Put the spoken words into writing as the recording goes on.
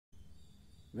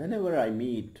Whenever I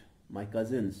meet my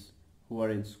cousins who are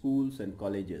in schools and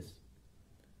colleges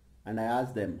and I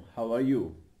ask them, "How are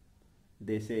you?"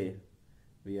 they say,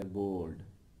 "We are bored."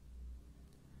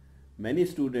 Many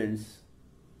students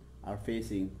are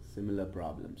facing similar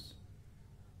problems.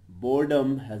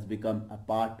 Boredom has become a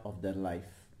part of their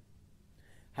life.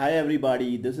 Hi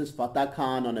everybody, this is Fatah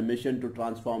Khan on a mission to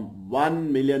transform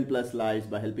 1 million plus lives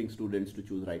by helping students to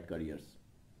choose right careers.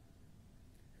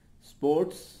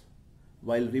 Sports,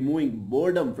 while removing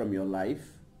boredom from your life,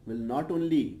 will not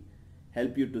only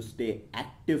help you to stay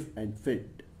active and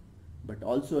fit, but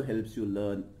also helps you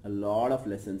learn a lot of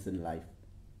lessons in life.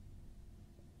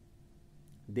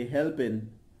 They help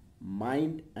in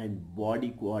mind and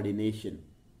body coordination.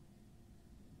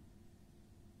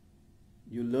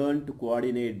 You learn to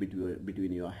coordinate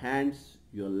between your hands,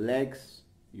 your legs,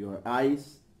 your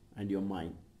eyes, and your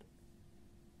mind.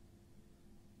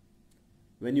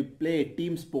 When you play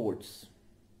team sports,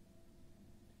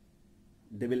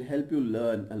 they will help you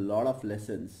learn a lot of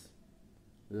lessons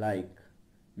like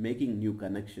making new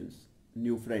connections,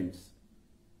 new friends,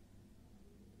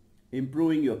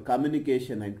 improving your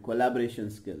communication and collaboration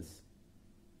skills,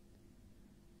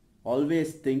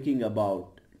 always thinking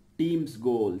about team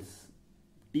goals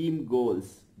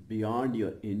beyond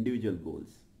your individual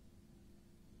goals,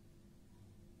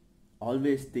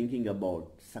 always thinking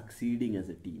about succeeding as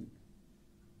a team.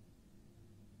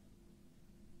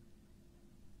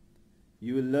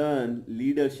 You will learn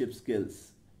leadership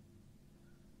skills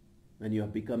when you are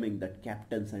becoming that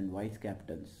captains and vice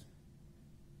captains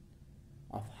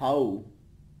of how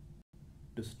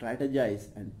to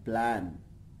strategize and plan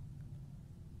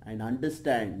and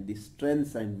understand the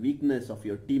strengths and weakness of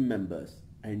your team members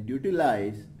and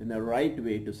utilize in a right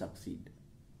way to succeed.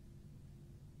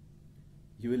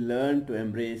 You will learn to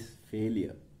embrace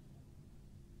failure.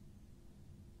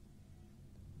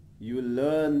 You will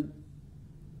learn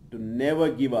to never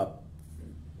give up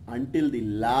until the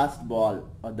last ball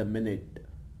or the minute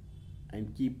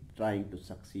and keep trying to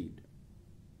succeed.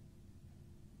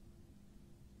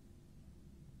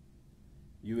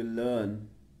 You will learn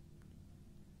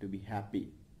to be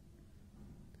happy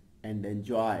and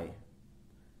enjoy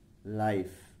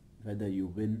life whether you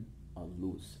win or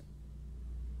lose.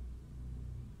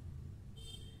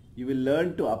 You will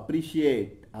learn to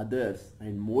appreciate others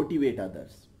and motivate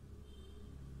others.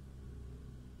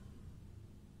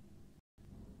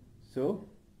 So,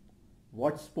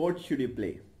 what sport should you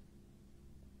play?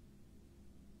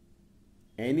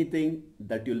 Anything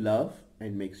that you love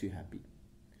and makes you happy.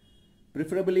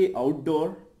 Preferably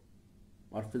outdoor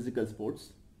or physical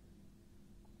sports.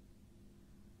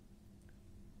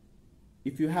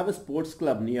 If you have a sports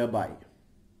club nearby,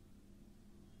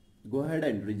 go ahead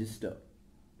and register,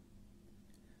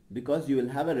 because you will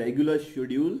have a regular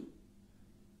schedule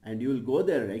and you will go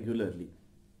there regularly.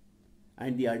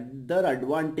 And the other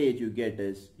advantage you get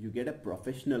is you get a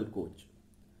professional coach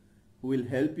who will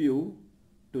help you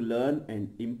to learn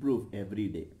and improve every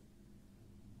day.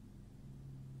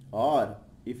 Or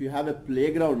if you have a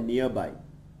playground nearby,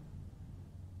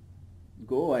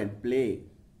 go and play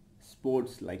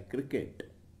sports like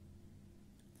cricket,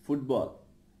 football,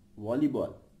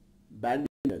 volleyball,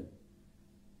 badminton.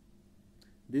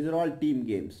 These are all team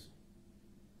games.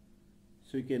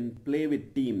 So you can play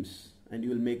with teams and you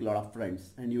will make a lot of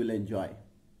friends and you will enjoy.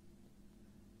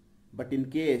 But in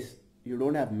case you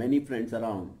don't have many friends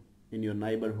around in your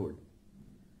neighborhood,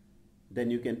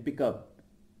 then you can pick up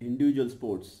individual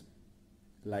sports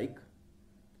like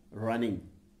running,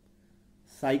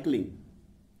 cycling.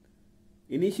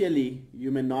 Initially,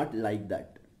 you may not like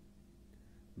that,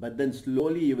 but then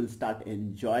slowly you will start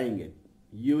enjoying it.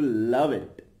 You will love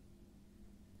it.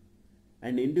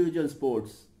 And individual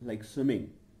sports like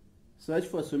swimming. Search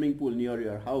for swimming pool near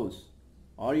your house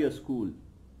or your school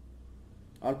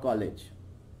or college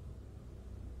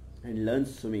and learn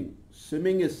swimming.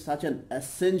 Swimming is such an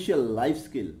essential life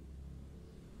skill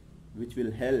which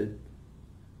will help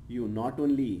you not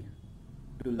only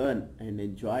to learn and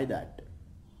enjoy that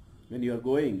when you are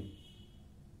going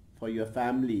for your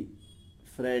family,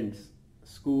 friends,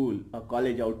 school or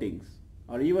college outings,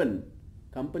 or even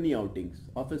company outings,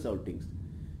 office outings.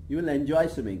 You will enjoy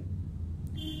swimming.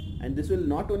 And this will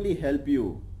not only help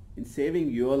you in saving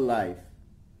your life,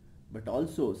 but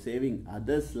also saving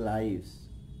others' lives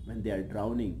when they are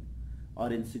drowning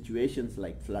or in situations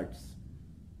like floods.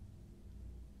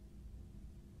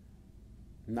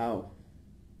 Now,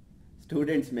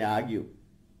 students may argue,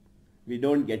 we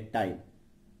don't get time.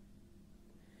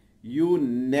 You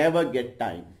never get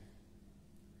time.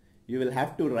 You will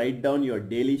have to write down your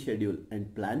daily schedule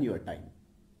and plan your time.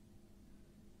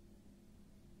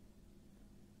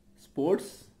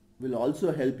 Sports will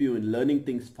also help you in learning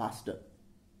things faster,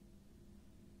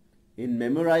 in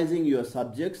memorizing your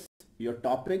subjects, your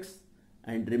topics,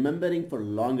 and remembering for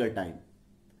longer time.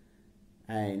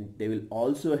 And they will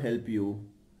also help you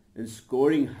in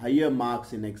scoring higher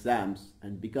marks in exams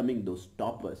and becoming those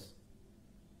toppers.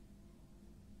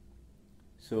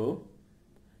 So,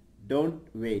 don't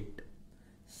wait.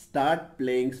 Start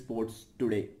playing sports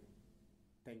today.